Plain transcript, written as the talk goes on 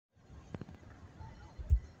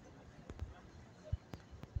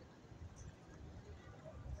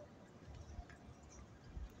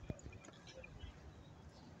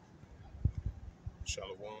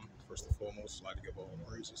Shalom. First and foremost, I'd like to give all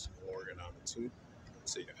praises, glory, and honor to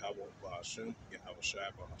say Yahweh Ba'ashem, Yahweh Shai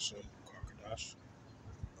Ba'ashem, Karkadash.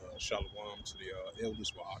 Shalom to the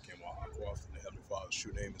elders, Wa'akim Wa'akwath, and the Heavenly Father's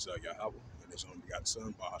true name is Yahweh, and his only begotten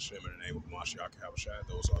Son, Ba'ashem, in the name of Mashiach Yahweh Shai.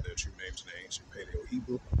 Those are their true names in the ancient Paleo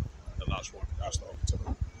Hebrew, the Lashon Kadash, the Old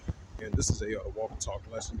Torah. And this is a walk and talk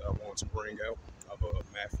lesson that I want to bring out of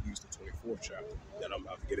Matthew, the 24th chapter, that I'm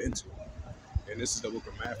about to get into. And this is the book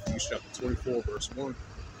of Matthew, chapter 24, verse 1.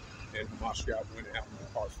 And Mashiach went out and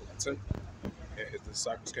departed from the temple. And his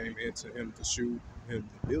disciples came in to him to shew him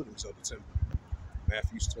the buildings of the temple.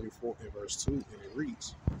 Matthew 24 and verse 2, and it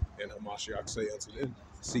reads, And Mashiach say unto them,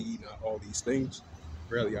 See ye not all these things?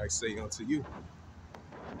 Verily I say unto you.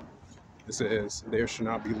 It says, There shall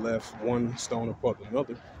not be left one stone upon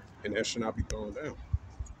another, and there shall not be thrown down.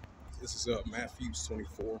 This is Matthew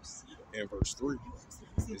 24 and verse 3.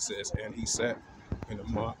 It says, And he sat in the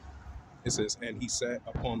mount. It says, And he sat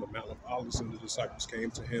upon the Mount of Olives, and the disciples came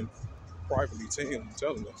to him privately to him,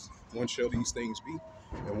 telling us, When shall these things be?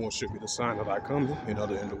 And what should be the sign of thy coming and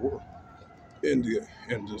other in the world? And the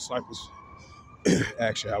disciples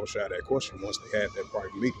asked Yahweh Shai that question once they had that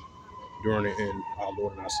private meeting during it in our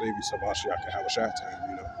Lord and our Savior, Sabashiach Yahweh Shai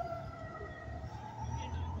time,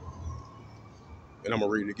 And I'm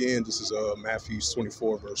going to read it again. This is Matthew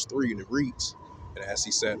 24, verse 3, and it reads, And as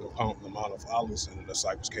he sat upon the Mount of Olives, and the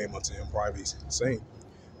disciples came unto him privately, saying,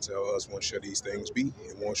 Tell us, when shall these things be?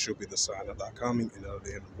 And what shall be the sign of thy coming and of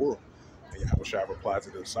the end of the world? And Yahweh Shai replied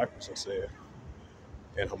to the disciples and said,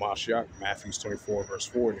 And Hamashiach, Matthew 24, verse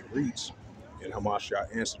 4, and it reads, And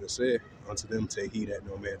Hamashiach answered and said, Unto them take heed that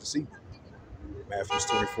no man deceive you. Matthew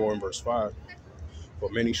 24 and verse 5, For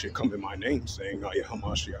many should come in my name, saying, I am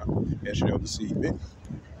Hamashiach, and shall deceive many.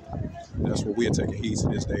 That's what we are taking heed to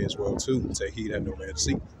this day as well, too. Take heed that no man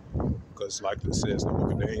deceive. Because like it says, the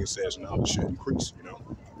book of Daniel says, knowledge should increase,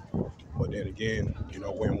 But then again, we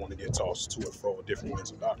don't want to get tossed to and fro with different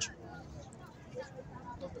winds of doctrine.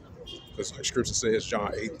 Because like Scripture says,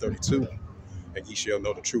 John 8:32, and ye shall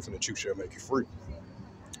know the truth, and the truth shall make you free.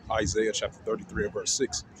 Isaiah chapter 33 and verse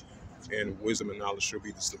 6, and wisdom and knowledge shall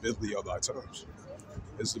be the stability of thy times.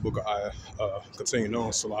 This is the book of continuing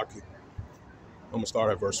on, Salaki. I'm going to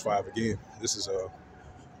start at verse 5 again. This is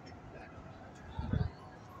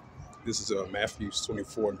Matthew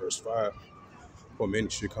 24 and verse 5. For many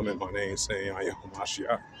should come in my name, saying, I am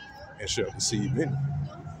Hamashiach, and shall deceive many.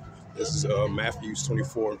 This is Matthew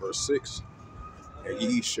 24 and verse 6. And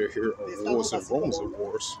ye shall hear of wars and rumors of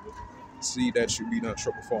wars. See that you be not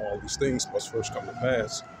troubled, for all these things must first come to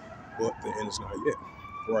pass, but the end is not yet.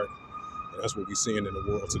 Right. And that's what we're seeing in the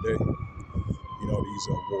world today. These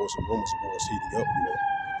wars and rumors of wars heating up,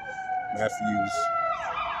 Matthew's.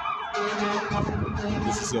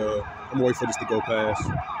 This is I'm waiting for this to go past.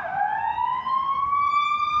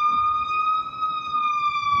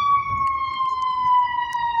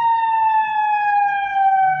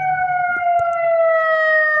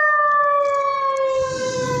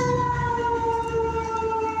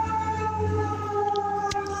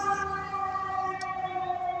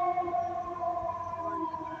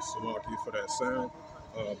 For that sound,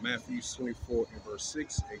 Matthew 24 and verse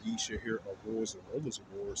 6, and ye shall hear of wars and rumors of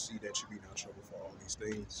wars. See that you be not troubled, for all these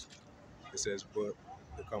things. It says, but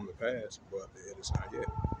to come to pass, but the end is not yet.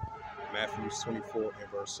 Matthew 24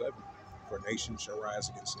 and verse 7, for nation shall rise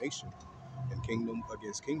against nation, and kingdom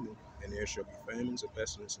against kingdom, and there shall be famines and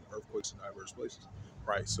pestilence and earthquakes in diverse places.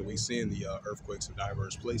 Right, so we seeing the earthquakes in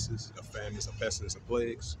diverse places, the famines, the pestilence, and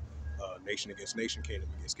plagues, nation against nation, kingdom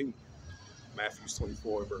against kingdom. Matthew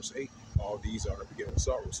 24 verse 8, all these are the beginning of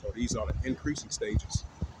sorrow. So these are the increasing stages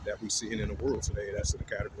that we see in the world today. That's in the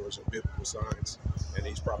categories of biblical signs, and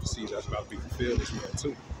these prophecies that's about to be fulfilled as well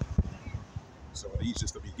too. So these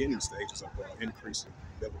just the beginning stages of increasing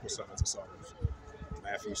biblical signs of sorrows.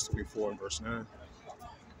 Matthew 24 and verse 9,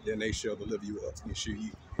 then they shall deliver you up.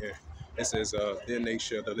 It says, then they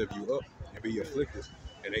shall deliver you up and be afflicted,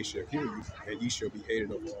 and they shall kill you, and ye shall be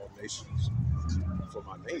hated of all nations for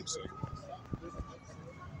my name's sake.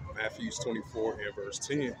 Matthew 24 and verse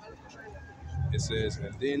 10, it says,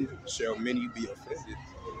 and then shall many be offended,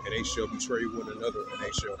 and they shall betray one another, and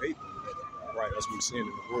they shall hate one another. Right, as we're seeing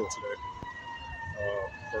in the world today.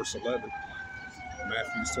 Verse 11,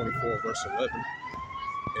 Matthew 24 verse 11,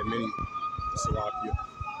 and many, Salakia,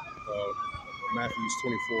 Matthew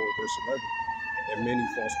 24 verse 11, and many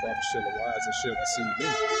false prophets shall arise and shall deceive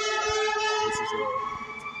many. This is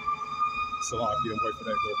Salakia, and wait for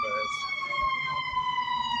that to go past.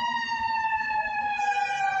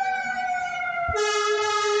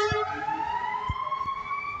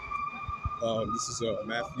 This is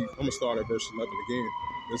Matthew. I'm going to start at verse 11 again.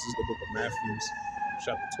 This is the book of Matthew,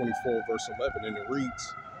 chapter 24, verse 11, and it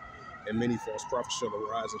reads, "And many false prophets shall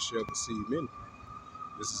arise and shall deceive many."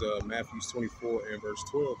 This is Matthew 24 and verse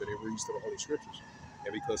 12, and it reads to the Holy Scriptures.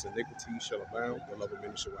 "And because iniquity shall abound, the love of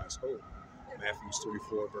many shall wax cold." Matthew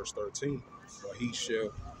 24, verse 13, but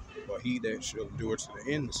he that shall endure to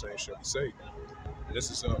the end, the same shall be saved." And this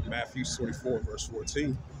is Matthew 24, verse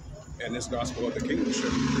 14, "And this gospel of the kingdom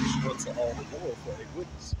shall be preached unto all the world for a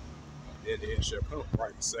witness. Then the end shall come."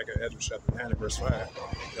 Right, Second Ezra chapter 9 and verse 5,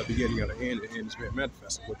 "The beginning of the end is being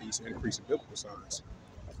manifested with these increasing biblical signs,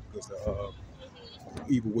 because the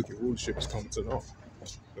evil, wicked rulership is coming to naught."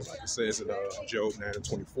 Like it says in Job 9 and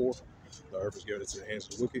 24, "The earth is given into the hands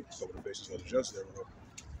of the wicked, so the faces of the just thereof."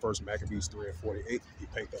 First Maccabees 3 and 48, "He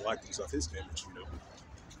paint the likeness of his image,"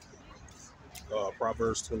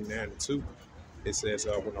 Proverbs 29 and 2, it says,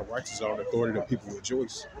 "When the righteous are in authority, the people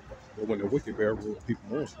rejoice, but when the wicked bear rule, the people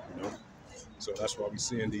mourn." So that's why we're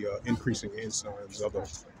seeing the increasing end signs of the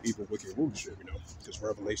evil, wicked rulership, because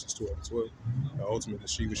Revelations 12 and 12, ultimately the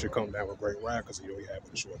Shiva should come down with great wrath because he only have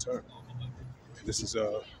in a short time. And this is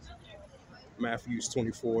Matthew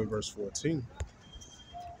 24 and verse 14,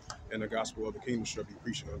 "And the gospel of the kingdom shall be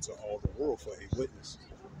preached unto all the world for a witness,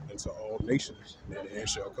 and to all nations, and the end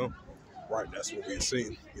shall come." Right, that's what we're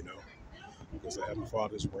seeing, because the Heavenly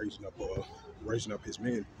Father is raising up his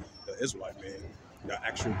men, the Israelite men, the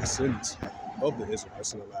actual descendants of the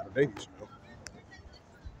Israelites in the latter days.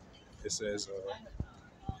 It says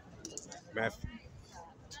Matthew.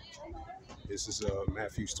 This is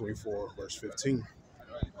Matthew 24, verse 15,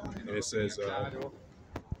 and it says,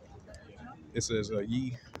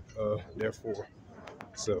 "Ye therefore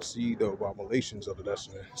shall see the abominations of the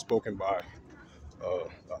desolate, spoken by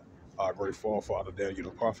our great forefather Daniel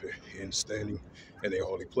the prophet, in standing in a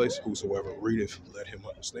holy place. Whosoever readeth, let him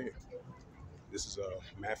understand." This is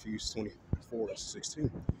Matthew 24, 16.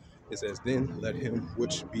 It says, "Then let him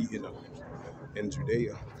which be in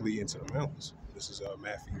Judea flee into the mountains." This is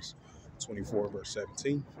Matthew 24, verse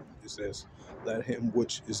 17. It says, "Let him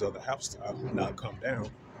which is of the housetop not come down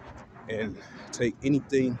and take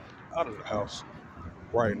anything out of the house."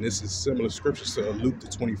 Right, and this is similar scriptures to Luke the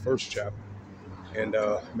 21st chapter, and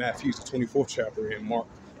Matthew the 24th chapter, and Mark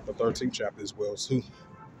the 13th chapter as well too.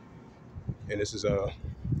 And this is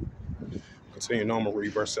continuing on, I'm gonna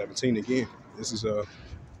read verse 17 again. This is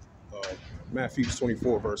Matthew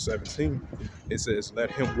 24, verse 17. It says,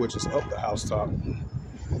 "Let him which is up the housetop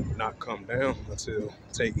not come down until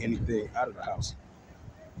take anything out of the house."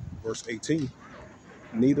 Verse 18,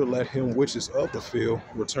 "Neither let him which is of the field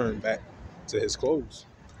return back to his clothes."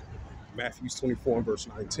 Matthew 24 and verse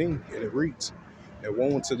 19, and it reads, "And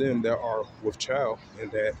woe unto them that are with child,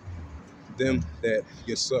 and that them that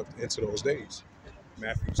get sucked into those days."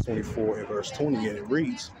 Matthew 24 and verse 20, and it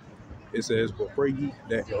reads, it says, "But pray ye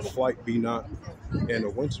that your flight be not in the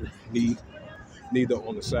winter, neither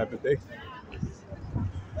on the Sabbath day."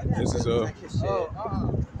 This is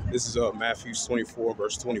Matthew 24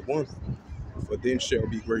 verse 21. "For then shall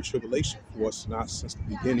be great tribulation, was not since the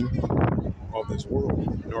beginning of this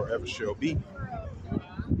world, nor ever shall be."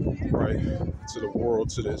 Right, to the world,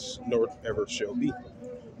 to this, nor ever shall be.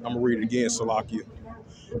 I'm gonna read it again, Salakia.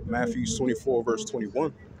 Matthew 24 verse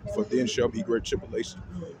 21. "For then shall be great tribulation,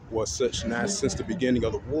 was such not since the beginning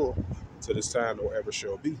of the world, to this time nor ever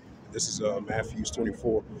shall be." This is Matthew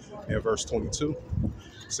 24 and verse 22.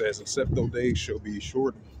 It says, "Except those days shall be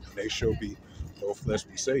shortened, they shall be no flesh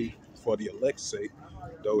be saved. For the elect's sake,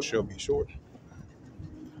 those shall be shortened."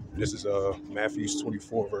 This is Matthew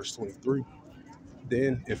 24 verse 23.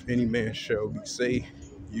 "Then if any man shall be saved,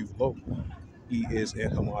 you lo, he is in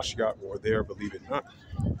Hamashiach, or there believe it not."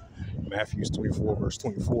 Matthew 24 verse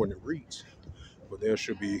 24, and it reads, "For there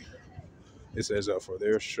shall be," it says, "For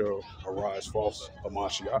there shall arise false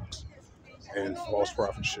Hamashiachs, and false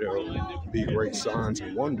prophets shall be great signs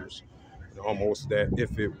and wonders, and almost that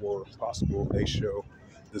if it were possible, they shall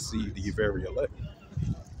deceive the very elect."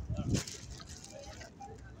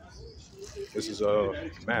 This is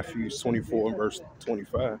Matthew 24 and verse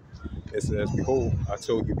 25. It says, "Behold, I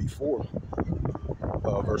told you before."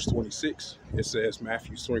 Verse 26, it says,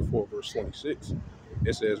 Matthew 24 verse 26.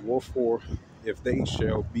 It says, "Wherefore, if they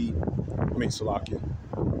shall be," Salakia.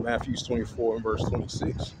 Matthew 24 and verse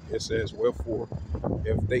 26. It says, "Wherefore,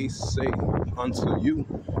 if they say unto you,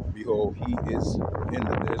 Behold, he is in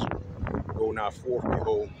the desert, go not forth,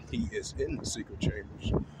 behold, he is in the secret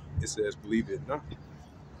chambers." It says, "Believe it not."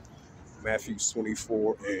 Matthew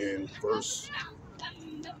 24 and verse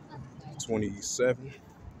 27.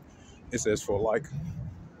 It says, "For like,"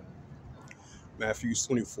 Matthew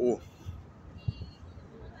 24.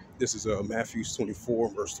 This is Matthew 24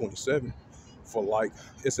 verse 27. For like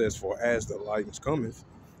it says, for as the light cometh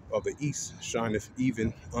of the east shineth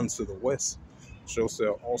even unto the west, so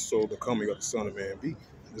shall also the coming of the Son of Man be.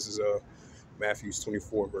 This is Matthew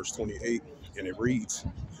 24, verse 28, and it reads,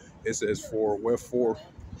 it says, for wherefore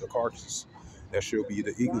the carcasses that shall be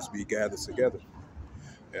the eagles be gathered together.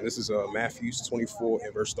 And this is Matthew 24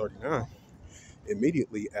 and verse 39.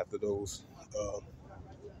 Immediately after those,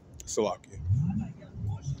 Salakia.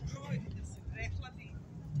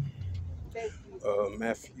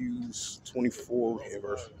 Matthew's 24 and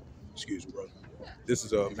verse, excuse me, brother. This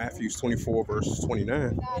is Matthew's 24, verse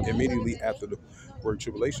 29. Immediately after the great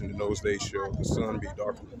tribulation, in those days shall the sun be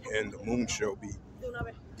darkened, and the moon shall be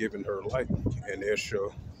given her light, and there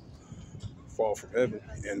shall fall from heaven,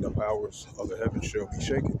 and the powers of the heaven shall be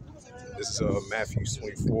shaken. This is Matthew's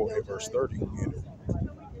 24 and verse 30. And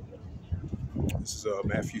this is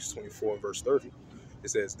Matthew's 24 and verse 30. It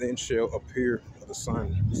says, then shall appear the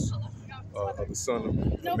signs of the Son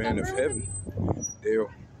of the Man of Heaven. There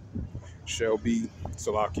shall be,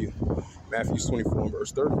 Salakia, Matthew 24 and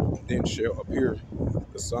verse 30. Then shall appear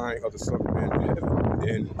the sign of the Son of Man of Heaven.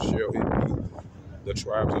 Then shall it be, the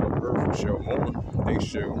tribes of the earth shall mourn. They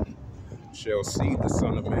shall see the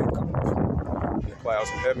Son of Man come in the clouds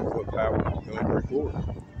of heaven with power and great glory.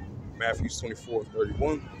 Matthew 24 and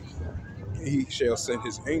 31. He shall send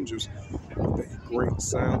his angels with a great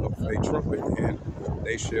sound of a trumpet, and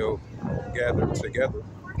they shall gather together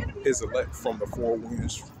his elect from the four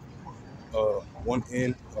winds, one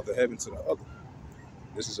end of the heaven to the other.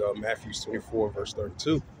 This is Matthew 24, verse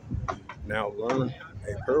 32. Now learn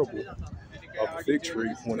a parable of the fig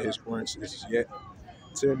tree when his branch is yet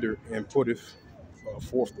tender and putteth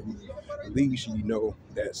forth the leaves, ye know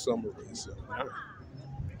that summer is nigh.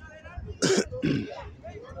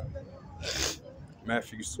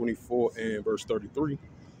 Matthew 24 and verse 33.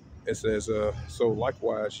 It says, so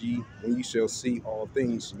likewise ye, when ye shall see all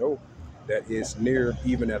things, know that is near,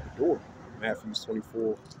 even at the door. Matthew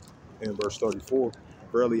 24 and verse 34.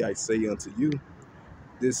 Verily I say unto you,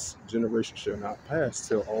 this generation shall not pass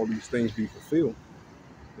till all these things be fulfilled.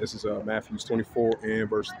 This is Matthew 24 and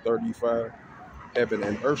verse 35. Heaven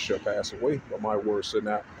and earth shall pass away, but my words shall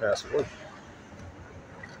not pass away.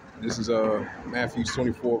 This is Matthew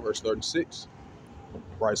 24 verse 36.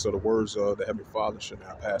 Right, so the words of the Heavenly Father shall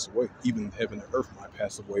not pass away. Even heaven and earth might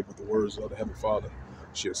pass away, but the words of the Heavenly Father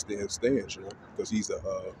shall still stand, you know, because he's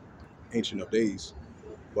the Ancient of Days.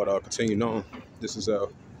 But continuing on, this is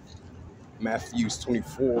Matthew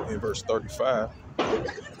 24 and verse 35.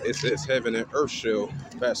 It says, heaven and earth shall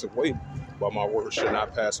pass away, but my words shall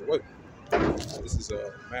not pass away. This is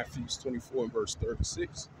Matthew 24 and verse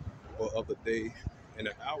 36. But of the day and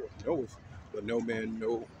the hour knoweth, but no man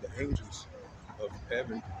know the angels of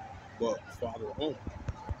heaven, but Father alone.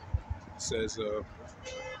 It says,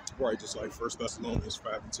 right, just like 1 Thessalonians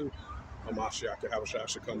 5 and 2. Hamashiach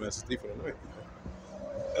should come as a thief in the night.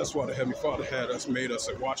 That's why the Heavenly Father had us, made us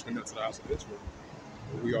a watchman unto the house of Israel.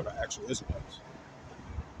 We are the actual Israelites.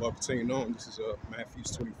 But continuing on, this is Matthew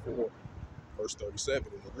 24, verse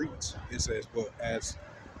 37, and it reads, it says, but as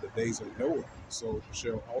the days of Noah, so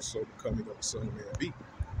shall also the coming of the Son of Man be.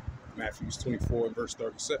 Matthew 24 and verse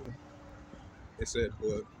 37. It said,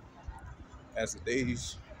 but as the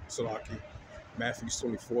days, Salaki, Matthew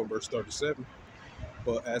 24, verse 37,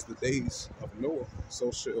 but as the days of Noah, so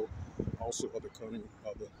shall also of the coming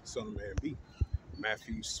of the Son of Man be.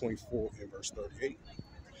 Matthew 24 and verse 38.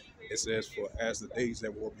 It says, for as the days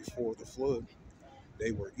that were before the flood,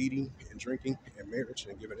 they were eating and drinking and marriage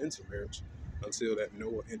and giving into marriage until that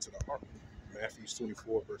Noah entered the ark. Matthew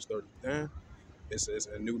 24, verse 39. It says,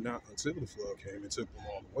 and knew not until the flood came and took them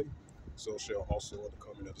all away. So shall also of the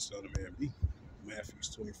coming of the Son of Man be. Matthew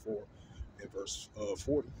 24 and verse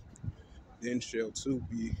 40. Then shall two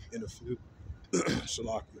be in the field,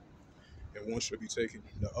 Shalakia, and one shall be taken,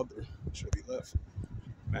 the other shall be left.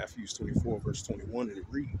 Matthew 24 verse 21, and it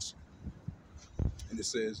reads, and it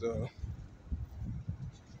says,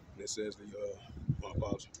 my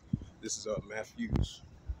apologies. This is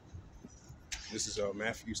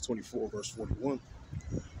Matthew's 24 verse 41.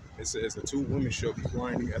 It says, the two women shall be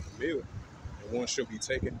grinding at the mill, and one shall be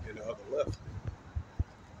taken and the other left.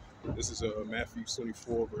 This is Matthew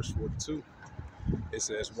 24 verse 42. It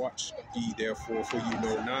says, watch ye therefore, for ye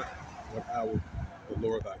know not what hour the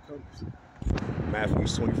Lord thy cometh. Matthew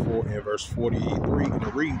 24 and verse 43, and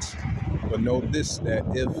it reads, but know this, that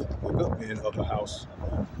if the good man of the house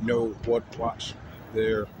know what watch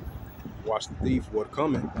the thief would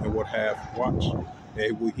come in, and would have watch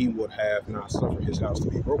he would have not suffered his house to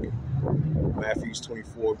be broken. Matthew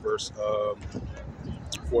 24, verse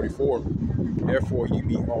 44. Therefore ye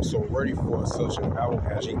be also ready for such an hour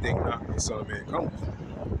as ye think not the Son of Man cometh.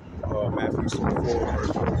 Matthew 24,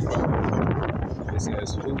 verse 45. It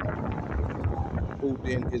says, who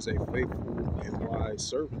then is a faithful and wise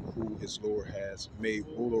servant who his Lord has made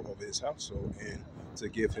ruler over his household and to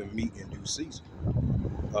give him meat in due season.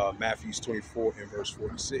 Matthew 24 and verse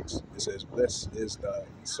 46. It says, blessed is thy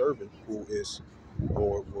servant who is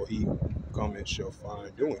Lord will he come and shall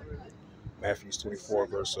find doing. Matthew 24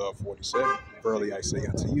 verse 47. Verily I say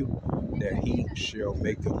unto you that he shall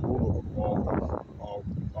make the ruler of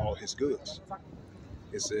all his goods.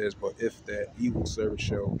 It says, but if that evil servant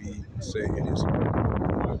shall be saying in his heart,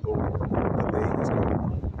 my Lord, the day is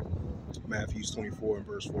gone. Matthew 24 and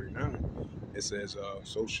verse 49. It says,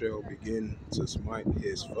 so shall begin to smite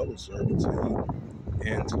his fellow servant to eat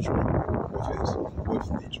and to drink with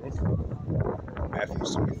the drunken. Matthew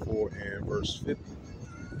 24 and verse 50.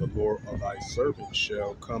 The Lord of thy servant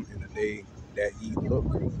shall come in the day that ye look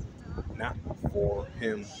not for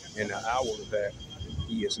him in the hour that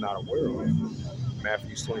he is not aware of.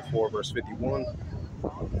 Matthew 24 verse 51.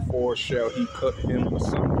 For shall he cut him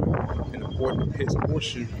asunder and appoint his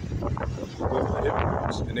portion with the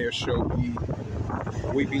hypocrites, and there shall be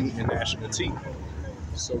weeping and gnashing of teeth.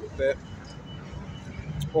 So with that,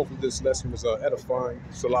 hopefully this lesson was edifying.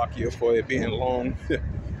 Salakia for it being long,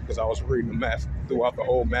 because I was reading the math throughout the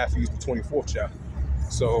whole Matthew, the 24th chapter.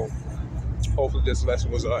 So hopefully this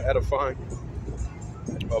lesson was edifying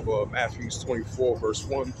of Matthew 24 verse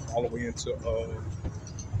 1 all the way into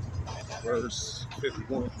verse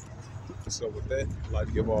 51. So with that, I'd like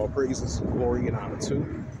to give all praises, glory, and honor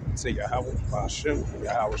to Yahweh, Ba'ashem,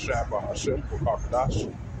 Yahweh Shai, Ba'ashem, Ba'akadash,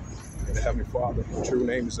 and the Heavenly Father. The true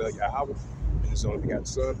name is Yahweh, and His only begotten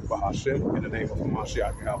Son, Ba'ashem, in the name of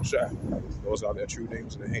Hamashiach, Yahweh Shai. Those are their true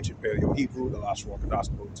names in the ancient Paleo-Hebrew, the Lashon Kadosh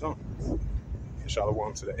tongue. And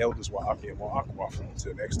shalom to the elders, Wa'aki and Wa'akwa.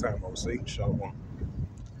 Until next time, I will say shalom.